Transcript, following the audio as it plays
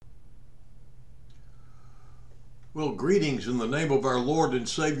Well, greetings in the name of our Lord and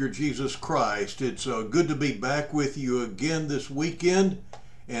Savior Jesus Christ. It's good to be back with you again this weekend.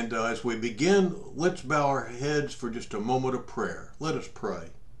 And as we begin, let's bow our heads for just a moment of prayer. Let us pray.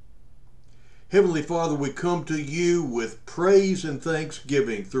 Heavenly Father, we come to you with praise and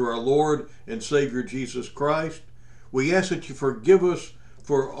thanksgiving through our Lord and Savior Jesus Christ. We ask that you forgive us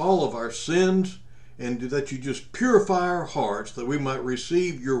for all of our sins and that you just purify our hearts that we might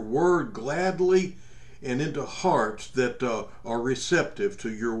receive your word gladly and into hearts that are receptive to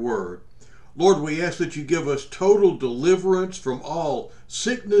your word. Lord, we ask that you give us total deliverance from all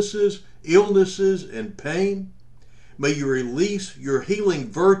sicknesses, illnesses, and pain. May you release your healing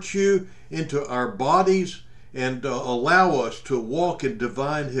virtue into our bodies and allow us to walk in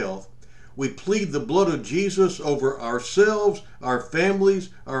divine health. We plead the blood of Jesus over ourselves, our families,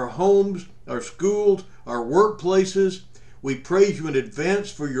 our homes, our schools, our workplaces. We praise you in advance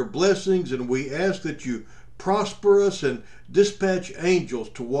for your blessings, and we ask that you prosper us and dispatch angels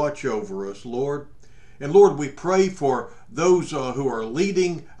to watch over us, Lord. And Lord, we pray for those who are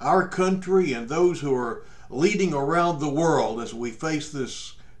leading our country and those who are leading around the world as we face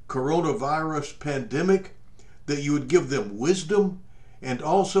this coronavirus pandemic, that you would give them wisdom. And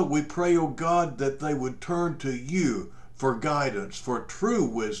also we pray, oh God, that they would turn to you for guidance, for true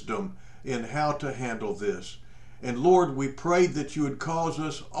wisdom in how to handle this. And Lord, we pray that you would cause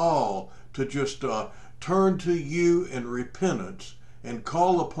us all to just turn to you in repentance and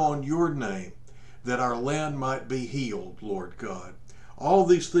call upon your name, that our land might be healed, Lord God. All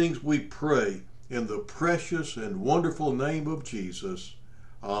these things we pray in the precious and wonderful name of Jesus.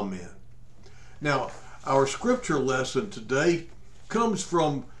 Amen. Now, our scripture lesson today comes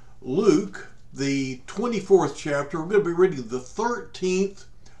from Luke, the 24th chapter. We're going to be reading the 13th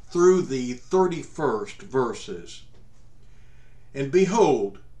through the 31st verses. And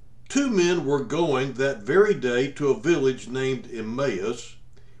behold, two men were going that very day to a village named Emmaus,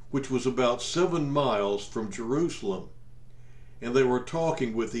 which was about 7 miles from Jerusalem. And they were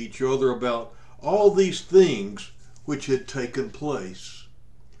talking with each other about all these things which had taken place.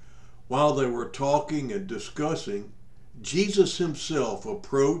 While they were talking and discussing, Jesus himself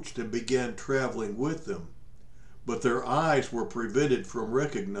approached and began traveling with them, but their eyes were prevented from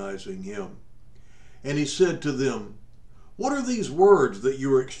recognizing him. And he said to them, "What are these words that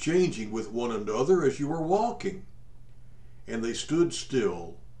you are exchanging with one another as you are walking?" And they stood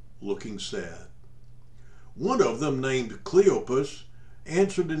still, looking sad. One of them, named Cleopas,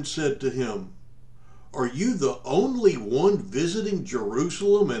 answered and said to him, "Are you the only one visiting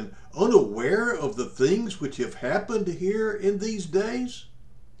Jerusalem and unaware of the things which have happened here in these days?"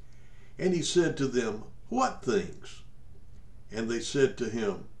 And he said to them, "What things?" And they said to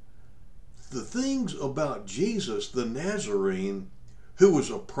him, "The things about Jesus the Nazarene, who was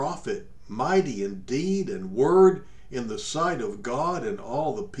a prophet, mighty in deed and word in the sight of God and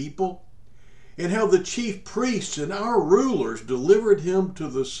all the people, and how the chief priests and our rulers delivered him to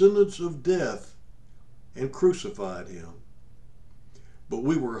the sentence of death and crucified him. But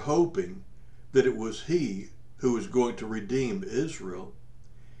we were hoping that it was he who was going to redeem Israel.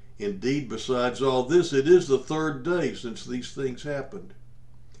 Indeed, besides all this, it is the 3rd day since these things happened.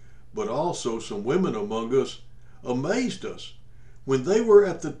 But also some women among us amazed us. When they were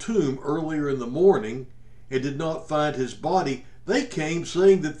at the tomb earlier in the morning and did not find his body, they came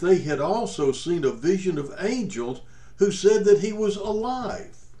saying that they had also seen a vision of angels who said that he was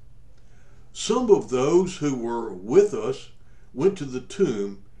alive." Some of those who were with us went to the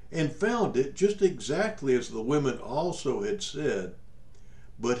tomb and found it just exactly as the women also had said,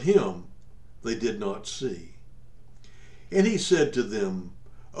 but him they did not see. And he said to them,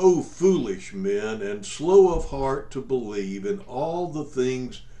 "O foolish men, and slow of heart to believe in all the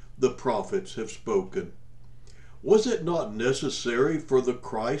things the prophets have spoken. Was it not necessary for the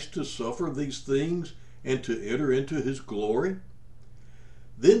Christ to suffer these things and to enter into his glory?"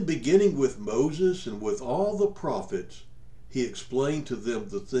 Then, beginning with Moses and with all the prophets, he explained to them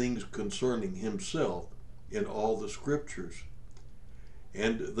the things concerning himself in all the scriptures.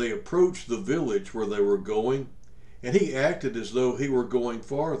 And they approached the village where they were going, and he acted as though he were going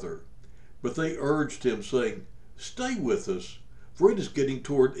farther. But they urged him, saying, "Stay with us, for it is getting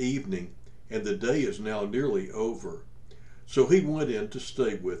toward evening, and the day is now nearly over." So he went in to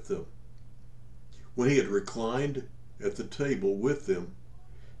stay with them. When he had reclined at the table with them,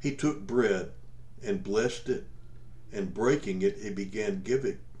 he took bread and blessed it, and breaking it, he began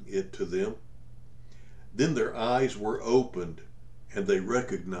giving it to them. Then their eyes were opened, and they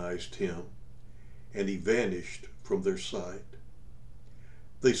recognized him, and he vanished from their sight.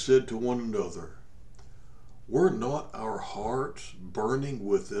 They said to one another, Were not our hearts burning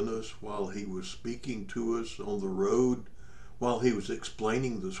within us while he was speaking to us on the road, while he was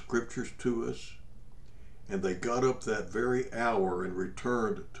explaining the scriptures to us? And they got up that very hour and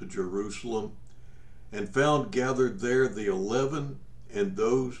returned to Jerusalem, and found gathered there the 11 and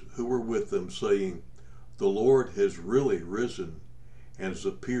those who were with them, saying, "The Lord has really risen and has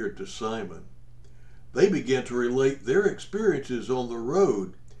appeared to Simon." They began to relate their experiences on the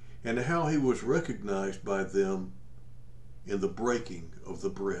road and how he was recognized by them in the breaking of the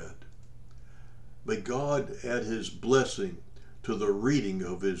bread. May God add his blessing to the reading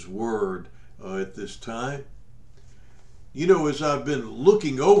of his word at this time. You know, as I've been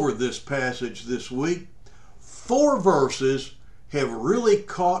looking over this passage this week, 4 verses have really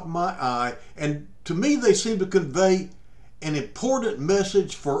caught my eye, and to me they seem to convey an important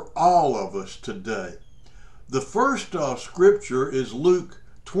message for all of us today. The first scripture is Luke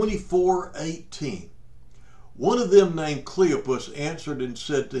 24:18. One of them, named Cleopas, answered and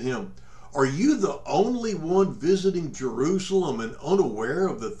said to him, "Are you the only one visiting Jerusalem and unaware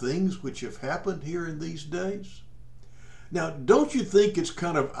of the things which have happened here in these days?" Now, don't you think it's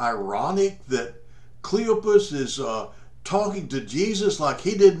kind of ironic that Cleopas is talking to Jesus like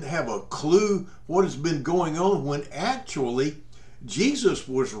he didn't have a clue what has been going on, when actually Jesus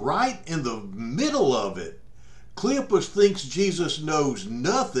was right in the middle of it? Cleopas thinks Jesus knows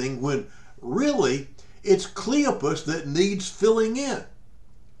nothing, when really it's Cleopas that needs filling in.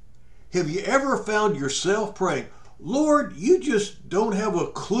 Have you ever found yourself praying, "Lord, you just don't have a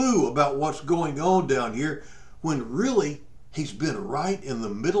clue about what's going on down here," when really he's been right in the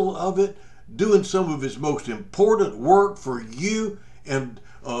middle of it, doing some of his most important work for you and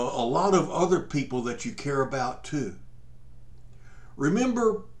a lot of other people that you care about too?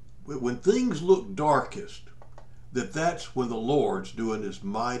 Remember, when things look darkest, that's when the Lord's doing his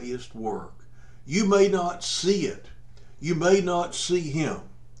mightiest work. You may not see it. You may not see him,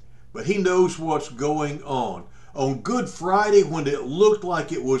 but he knows what's going on. On Good Friday, when it looked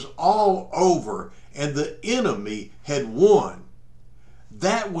like it was all over and the enemy had won,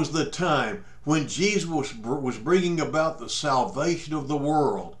 that was the time when Jesus was bringing about the salvation of the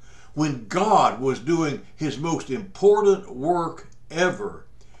world, when God was doing his most important work ever.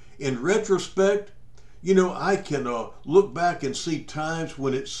 In retrospect, you know, I can look back and see times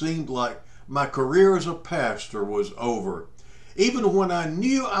when it seemed like my career as a pastor was over. Even when I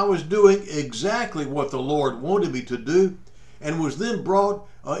knew I was doing exactly what the Lord wanted me to do, and was then brought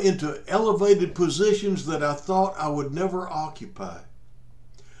into elevated positions that I thought I would never occupy.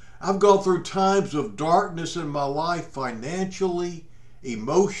 I've gone through times of darkness in my life, financially,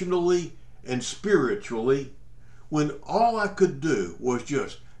 emotionally, and spiritually, when all I could do was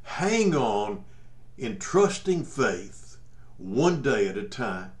just hang on in trusting faith, one day at a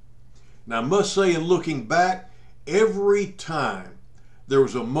time. Now, I must say, in looking back, every time there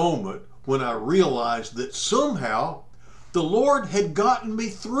was a moment when I realized that somehow the Lord had gotten me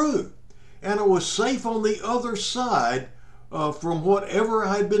through, and I was safe on the other side from whatever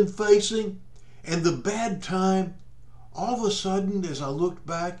I had been facing. And the bad time, all of a sudden, as I looked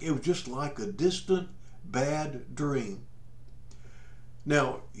back, it was just like a distant, bad dream.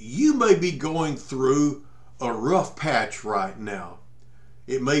 Now, you may be going through a rough patch right now.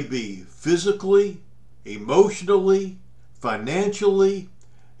 It may be physically, emotionally, financially,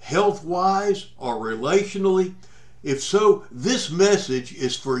 health-wise, or relationally. If so, this message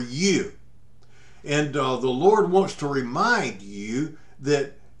is for you. And the Lord wants to remind you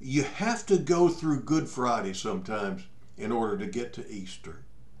that you have to go through Good Friday sometimes in order to get to Easter.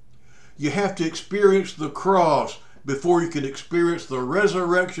 You have to experience the cross before you can experience the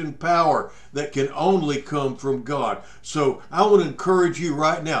resurrection power that can only come from God. So I want to encourage you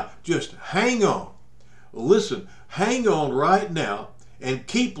right now, just hang on. Listen, hang on right now and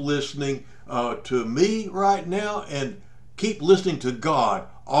keep listening to me right now, and keep listening to God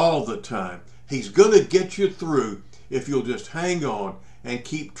all the time. He's going to get you through if you'll just hang on and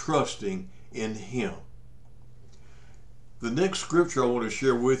keep trusting in him. The next scripture I want to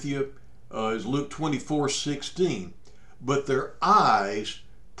share with you is Luke 24:16. But their eyes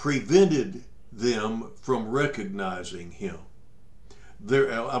prevented them from recognizing him. I'm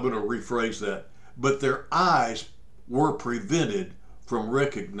going to rephrase that. But their eyes were prevented from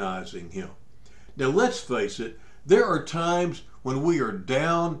recognizing him. Now, let's face it, there are times when we are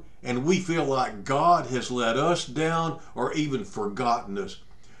down and we feel like God has let us down or even forgotten us.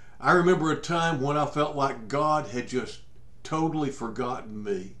 I remember a time when I felt like God had just totally forgotten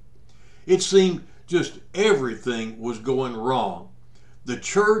me. It seemed just everything was going wrong. The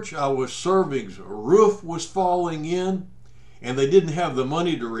church I was serving's roof was falling in, and they didn't have the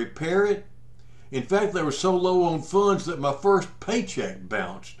money to repair it. In fact, they were so low on funds that my first paycheck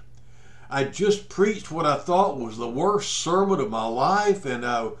bounced. I just preached what I thought was the worst sermon of my life, and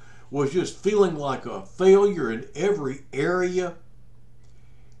I was just feeling like a failure in every area.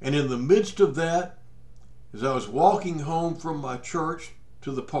 And in the midst of that, as I was walking home from my church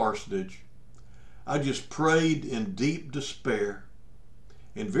to the parsonage, I just prayed in deep despair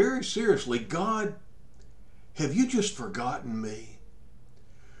and very seriously, God, have you just forgotten me?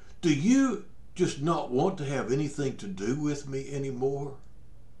 Do you just not want to have anything to do with me anymore?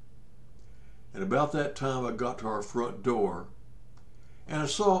 And about that time I got to our front door and I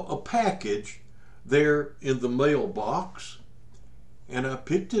saw a package there in the mailbox, and I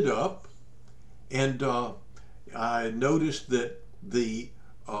picked it up, and I noticed that the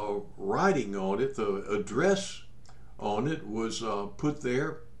writing on it, the address on it was put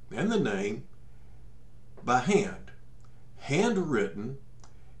there, and the name by hand, handwritten,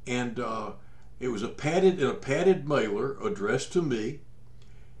 and it was in a padded mailer addressed to me.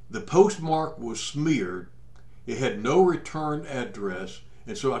 The postmark was smeared. It had no return address,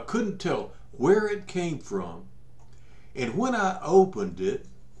 and so I couldn't tell where it came from. And when I opened it,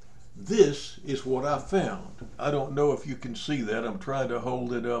 this is what I found. I don't know if you can see that. I'm trying to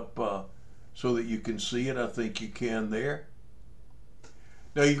hold it up so that you can see it. I think you can there.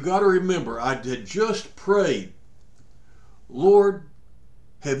 Now you've got to remember, I had just prayed, Lord,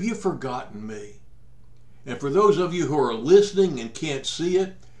 have you forgotten me? And for those of you who are listening and can't see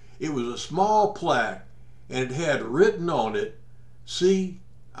it, it was a small plaque, and it had written on it, see,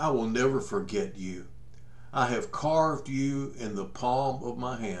 I will never forget you. I have carved you in the palm of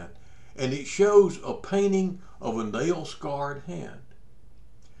my hand. And it shows a painting of a nail-scarred hand.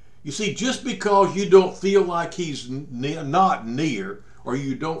 You see, just because you don't feel like he's not near, or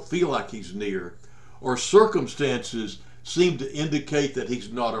you don't feel like he's near, or circumstances seem to indicate that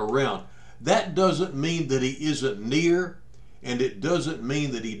he's not around, that doesn't mean that he isn't near, and it doesn't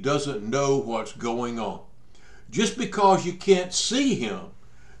mean that he doesn't know what's going on. Just because you can't see him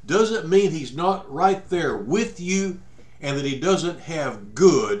doesn't mean he's not right there with you, and that he doesn't have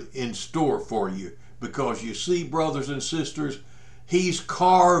good in store for you. Because you see, brothers and sisters, he's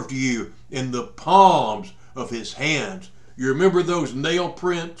carved you in the palms of his hands. You remember those nail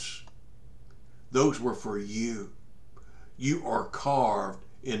prints? Those were for you. You are carved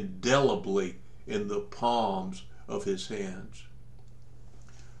indelibly in the palms of his hands.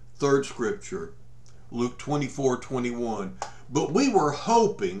 Third scripture, Luke 24:21. But we were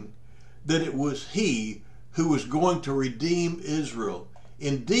hoping that it was he who was going to redeem Israel.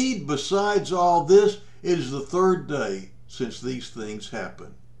 Indeed, besides all this, it is the third day since these things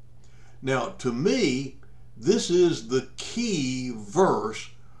happened. Now, to me, this is the key verse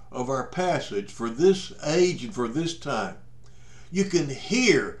of our passage for this age and for this time. You can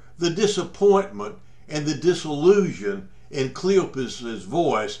hear the disappointment and the disillusion in Cleopas'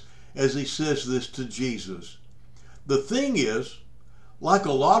 voice as he says this to Jesus. The thing is, like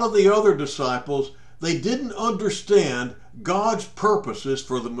a lot of the other disciples, they didn't understand God's purposes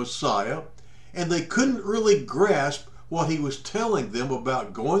for the Messiah, and they couldn't really grasp what he was telling them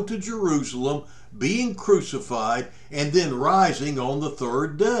about going to Jerusalem, being crucified, and then rising on the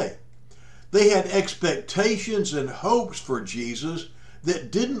third day. They had expectations and hopes for Jesus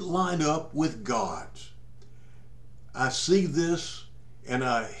that didn't line up with God's. I see this and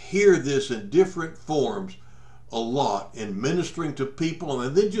I hear this in different forms a lot in ministering to people,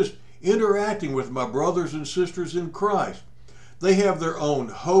 and then just interacting with my brothers and sisters in Christ. They have their own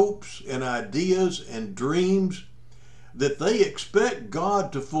hopes and ideas and dreams that they expect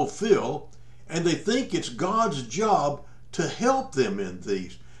God to fulfill, and they think it's God's job to help them in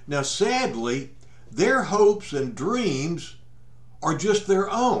these. Now, sadly, their hopes and dreams are just their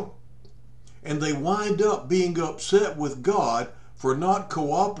own, and they wind up being upset with God for not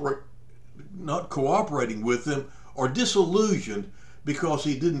cooperating with them, or disillusioned because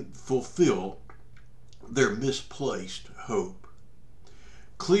he didn't fulfill their misplaced hope.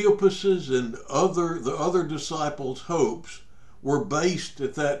 Cleopas's and the other disciples' hopes were based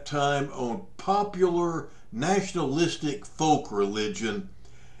at that time on popular nationalistic folk religion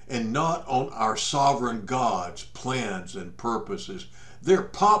and not on our sovereign God's plans and purposes. Their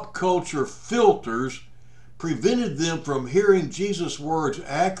pop culture filters prevented them from hearing Jesus' words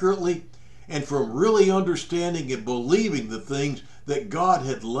accurately and from really understanding and believing the things that God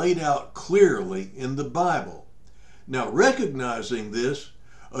had laid out clearly in the Bible. Now, recognizing this,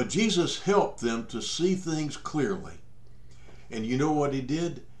 Jesus helped them to see things clearly. And you know what he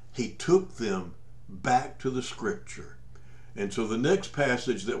did? He took them back to the scripture. And so the next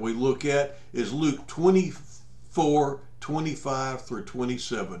passage that we look at is Luke 24:25 through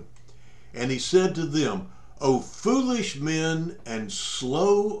 27. And he said to them, O foolish men and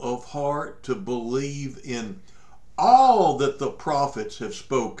slow of heart to believe in all that the prophets have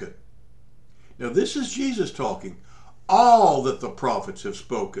spoken. Now this is Jesus talking. All that the prophets have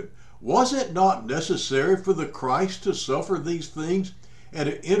spoken. Was it not necessary for the Christ to suffer these things and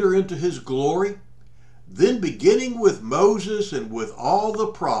to enter into his glory? Then beginning with Moses and with all the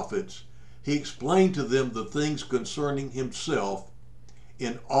prophets, he explained to them the things concerning himself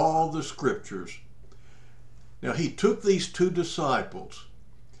in all the scriptures. Now he took these two disciples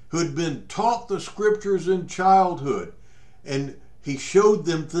who had been taught the scriptures in childhood, and he showed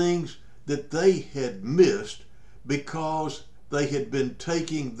them things that they had missed because they had been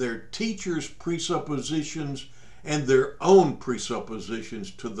taking their teachers' presuppositions and their own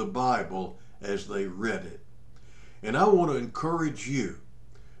presuppositions to the Bible as they read it. And I want to encourage you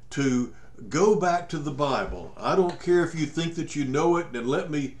to go back to the Bible. I don't care if you think that you know it, and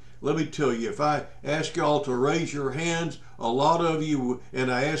let me tell you, if I ask y'all to raise your hands, a lot of you,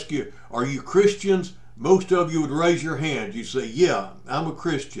 and I ask you, are you Christians? Most of you would raise your hand. You say, yeah, I'm a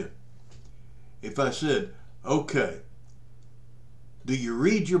Christian. If I said, okay, do you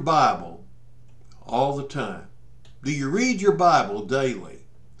read your Bible all the time? Do you read your Bible daily?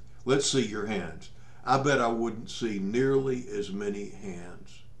 Let's see your hands. I bet I wouldn't see nearly as many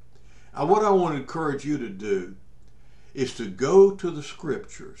hands. What I want to encourage you to do is to go to the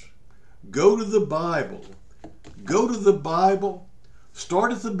scriptures. Go to the Bible. Go to the Bible.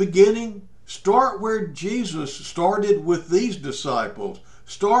 Start at the beginning. Start where Jesus started with these disciples.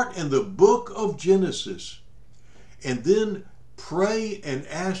 Start in the book of Genesis. And then pray and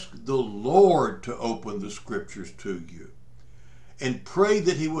ask the Lord to open the scriptures to you. And pray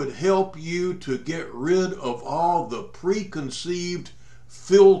that he would help you to get rid of all the preconceived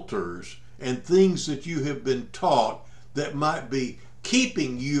filters and things that you have been taught that might be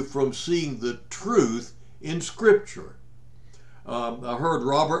keeping you from seeing the truth in Scripture. I heard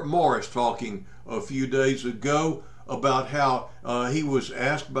Robert Morris talking a few days ago about how he was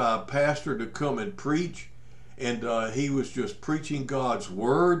asked by a pastor to come and preach, and he was just preaching God's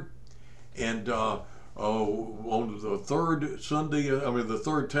Word, and on the third Sunday, the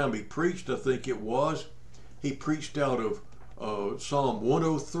third time he preached, I think it was, he preached out of Psalm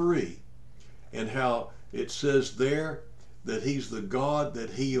 103, and how it says there that he's the God that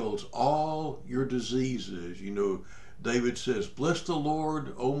heals all your diseases. You know, David says, bless the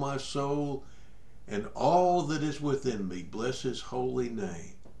Lord, O my soul, and all that is within me, bless his holy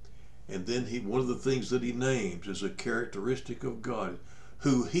name. And then one of the things that he names is a characteristic of God,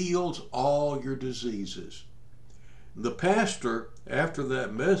 who heals all your diseases. The pastor, after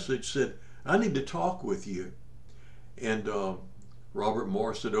that message, said, I need to talk with you. And Robert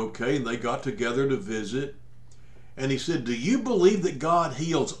Morris said, okay, and they got together to visit. And he said, do you believe that God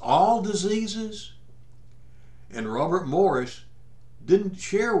heals all diseases? And Robert Morris didn't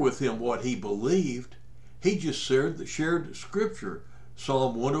share with him what he believed. He just shared Scripture,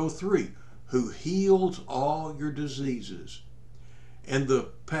 Psalm 103, who heals all your diseases. And the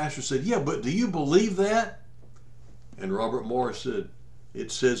pastor said, yeah, but do you believe that? And Robert Morris said,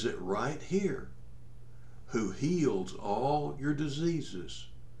 it says it right here, who heals all your diseases.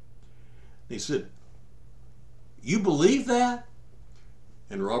 And he said, you believe that?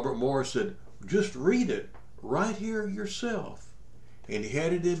 And Robert Morris said, just read it right here yourself. And he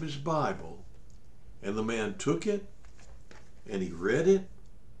had it in his Bible. And the man took it, and he read it,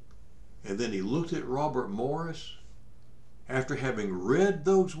 and then he looked at Robert Morris. After having read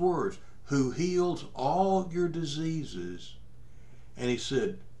those words, who heals all your diseases, and he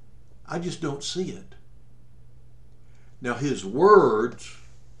said, I just don't see it. Now his words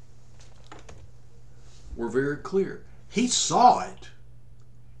were very clear. He saw it.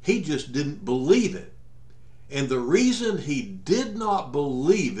 He just didn't believe it. And the reason he did not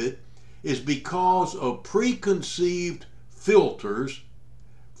believe it is because of preconceived filters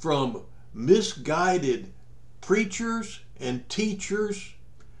from misguided preachers and teachers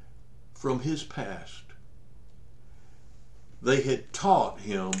from his past. They had taught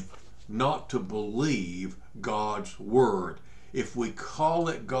him not to believe God's Word. If we call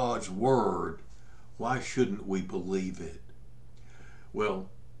it God's Word, why shouldn't we believe it? Well,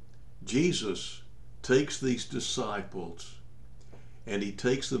 Jesus takes these disciples and he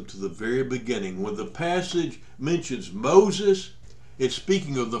takes them to the very beginning. When the passage mentions Moses, it's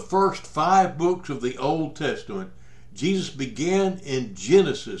speaking of the first 5 books of the Old Testament. Jesus began in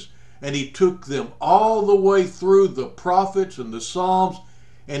Genesis, and he took them all the way through the prophets and the Psalms,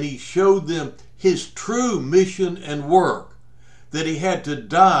 and he showed them his true mission and work, that he had to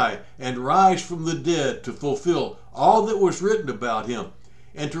die and rise from the dead to fulfill all that was written about him.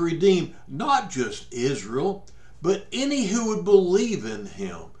 and to redeem not just Israel, but any who would believe in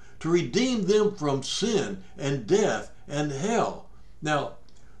him, to redeem them from sin and death and hell. Now,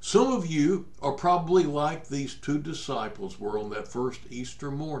 some of you are probably like these two disciples were on that first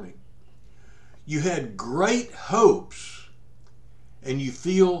Easter morning. You had great hopes, and you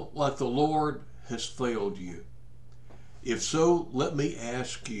feel like the Lord has failed you. If so, let me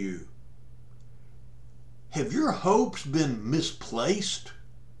ask you, have your hopes been misplaced?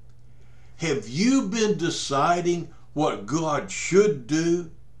 Have you been deciding what God should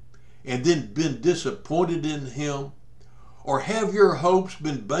do and then been disappointed in him? Or have your hopes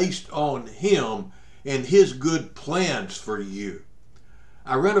been based on him and his good plans for you?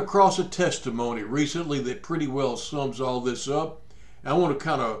 I ran across a testimony recently that pretty well sums all this up. I want to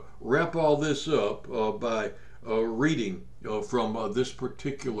kind of wrap all this up by reading from this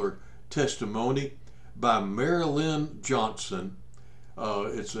particular testimony by Marilyn Johnson.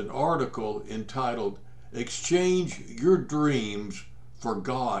 It's an article entitled, "Exchange Your Dreams for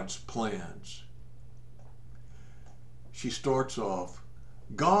God's Plans." She starts off,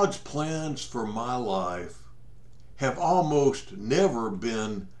 "God's plans for my life have almost never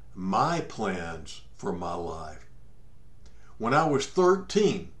been my plans for my life. When I was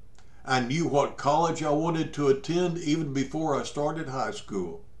 13, I knew what college I wanted to attend even before I started high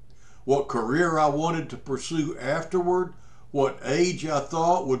school, what career I wanted to pursue afterward, what age I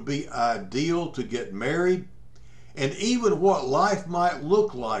thought would be ideal to get married, and even what life might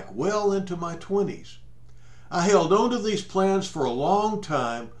look like well into my 20s. I held on to these plans for a long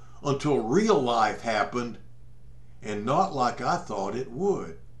time until real life happened, and not like I thought it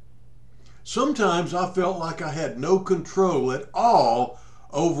would. Sometimes I felt like I had no control at all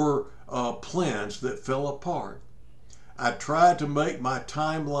over plans that fell apart. I tried to make my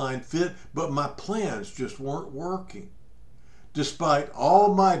timeline fit, but my plans just weren't working. Despite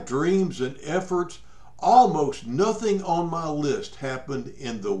all my dreams and efforts, almost nothing on my list happened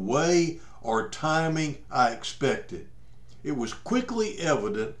in the way or timing I expected. It was quickly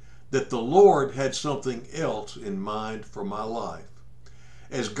evident that the Lord had something else in mind for my life.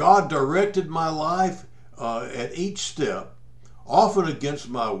 As God directed my life at each step, often against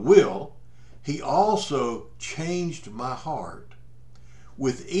my will, He also changed my heart.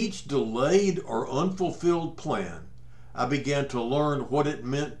 With each delayed or unfulfilled plan, I began to learn what it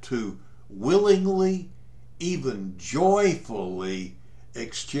meant to willingly, even joyfully,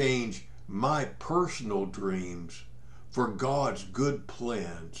 exchange my personal dreams for God's good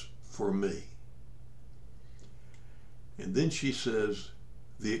plans for me." And then she says,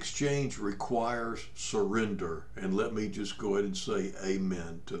 the exchange requires surrender. And let me just go ahead and say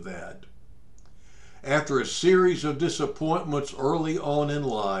amen to that. After a series of disappointments early on in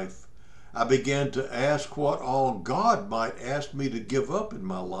life, I began to ask what all God might ask me to give up in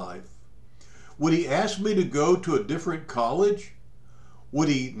my life. Would He ask me to go to a different college? Would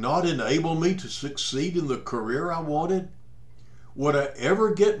He not enable me to succeed in the career I wanted? Would I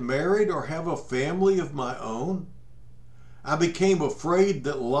ever get married or have a family of my own? I became afraid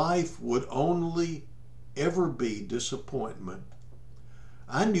that life would only ever be disappointment.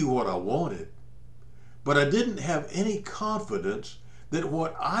 I knew what I wanted, but I didn't have any confidence that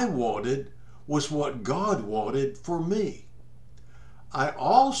what I wanted was what God wanted for me. I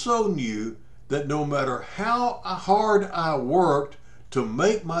also knew that no matter how hard I worked to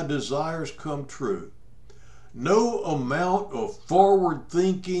make my desires come true, no amount of forward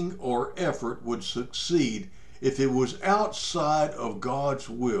thinking or effort would succeed if it was outside of God's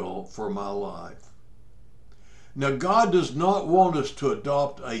will for my life. Now, God does not want us to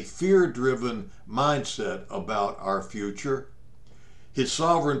adopt a fear-driven mindset about our future. His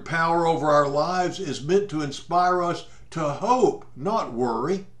sovereign power over our lives is meant to inspire us to hope, not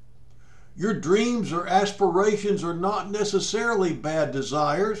worry. Your dreams or aspirations are not necessarily bad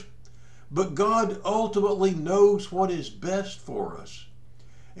desires, but God ultimately knows what is best for us,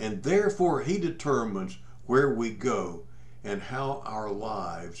 and therefore He determines where we go and how our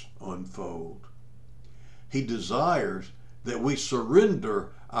lives unfold. He desires that we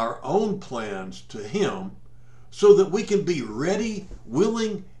surrender our own plans to Him so that we can be ready,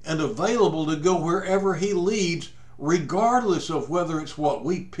 willing, and available to go wherever He leads, regardless of whether it's what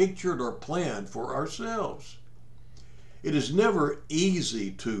we pictured or planned for ourselves. It is never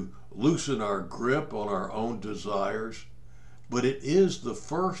easy to loosen our grip on our own desires, but it is the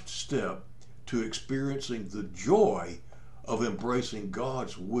first step to experiencing the joy of embracing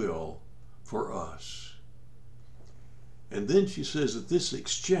God's will for us. And then she says that this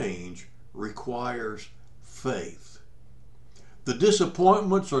exchange requires faith. The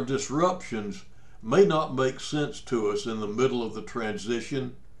disappointments or disruptions may not make sense to us in the middle of the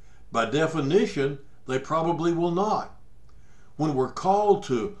transition. By definition, they probably will not. When we're called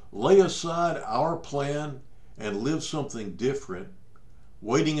to lay aside our plan and live something different,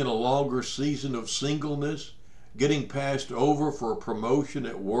 waiting in a longer season of singleness, getting passed over for a promotion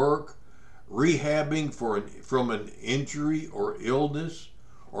at work, rehabbing from an injury or illness,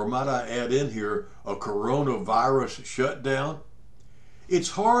 or might I add in here, a coronavirus shutdown,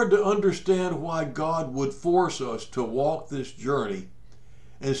 it's hard to understand why God would force us to walk this journey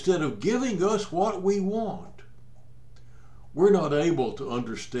instead of giving us what we want. We're not able to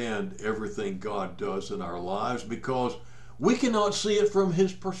understand everything God does in our lives because we cannot see it from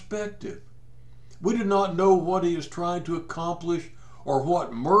His perspective. We do not know what He is trying to accomplish or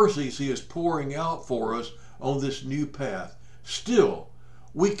what mercies He is pouring out for us on this new path. Still,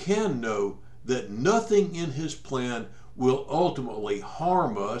 we can know that nothing in His plan will ultimately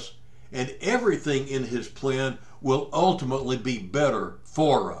harm us, and everything in His plan will ultimately be better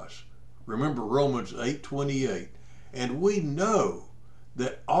for us. Remember Romans 8:28. And we know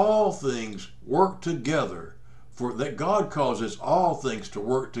that all things work together that God causes all things to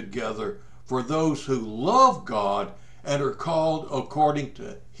work together for those who love God and are called according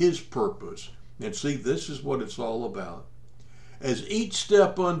to His purpose. And see, this is what it's all about. As each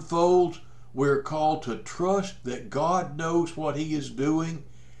step unfolds, we're called to trust that God knows what He is doing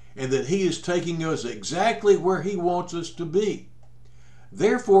and that He is taking us exactly where He wants us to be.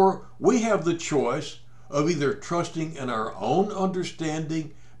 Therefore, we have the choice of either trusting in our own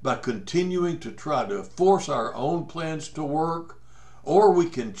understanding by continuing to try to force our own plans to work, or we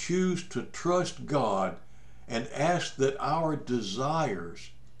can choose to trust God and ask that our desires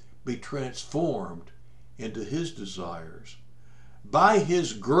be transformed into His desires. By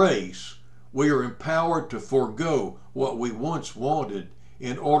His grace, we are empowered to forego what we once wanted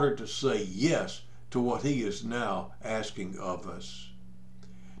in order to say yes to what He is now asking of us.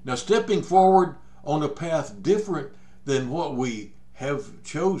 Now, stepping forward on a path different than what we have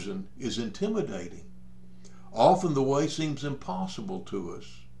chosen is intimidating. Often the way seems impossible to us,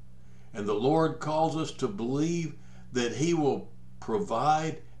 and the Lord calls us to believe that He will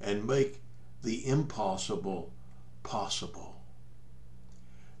provide and make the impossible possible.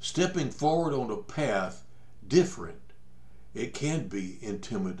 Stepping forward on a path different, it can be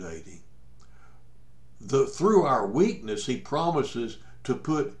intimidating. Through our weakness, He promises to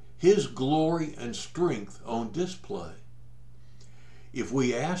put His glory and strength on display. If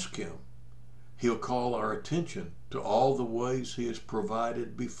we ask Him, He'll call our attention to all the ways He has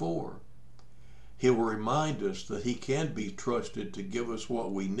provided before. He will remind us that He can be trusted to give us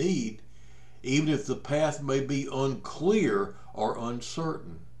what we need, even if the path may be unclear or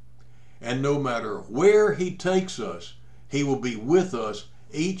uncertain. And no matter where He takes us, He will be with us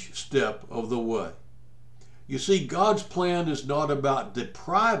each step of the way. You see, God's plan is not about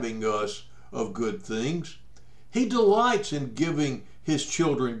depriving us of good things. He delights in giving His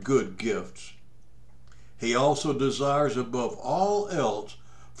children good gifts. He also desires above all else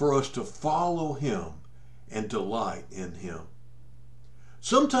for us to follow Him and delight in Him.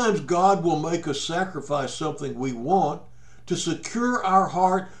 Sometimes God will make us sacrifice something we want to secure our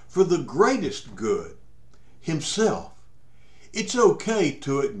heart for the greatest good, Himself. It's okay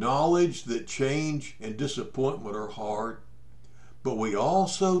to acknowledge that change and disappointment are hard, but we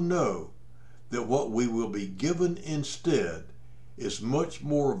also know that what we will be given instead is much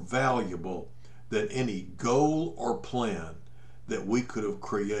more valuable than any goal or plan that we could have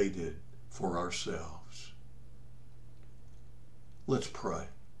created for ourselves. Let's pray.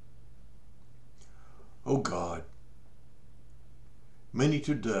 Oh God, many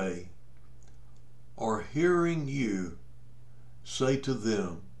today are hearing You say to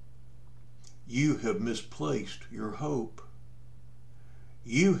them, you have misplaced your hope.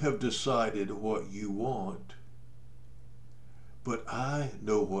 You have decided what you want, but I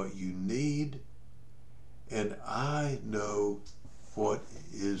know what you need, and I know what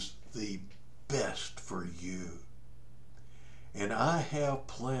is the best for you. And I have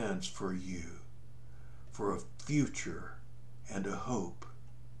plans for you, for a future and a hope.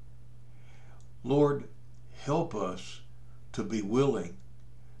 Lord, help us to be willing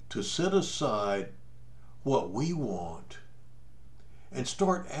to set aside what we want and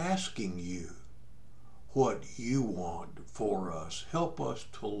start asking You what You want for us. Help us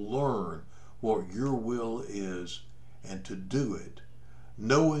to learn what Your will is and to do it,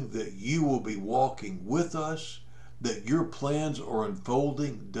 knowing that You will be walking with us, that Your plans are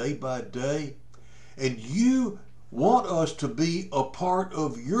unfolding day by day, and You want us to be a part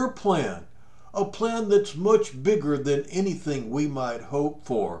of Your plan, a plan that's much bigger than anything we might hope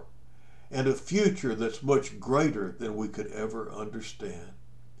for. and a future that's much greater than we could ever understand.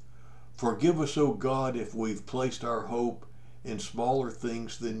 Forgive us, O God, if we've placed our hope in smaller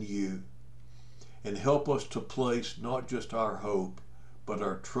things than you, and help us to place not just our hope, but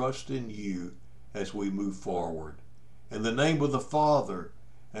our trust in you as we move forward. In the name of the Father,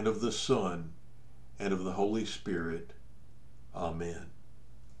 and of the Son, and of the Holy Spirit. Amen.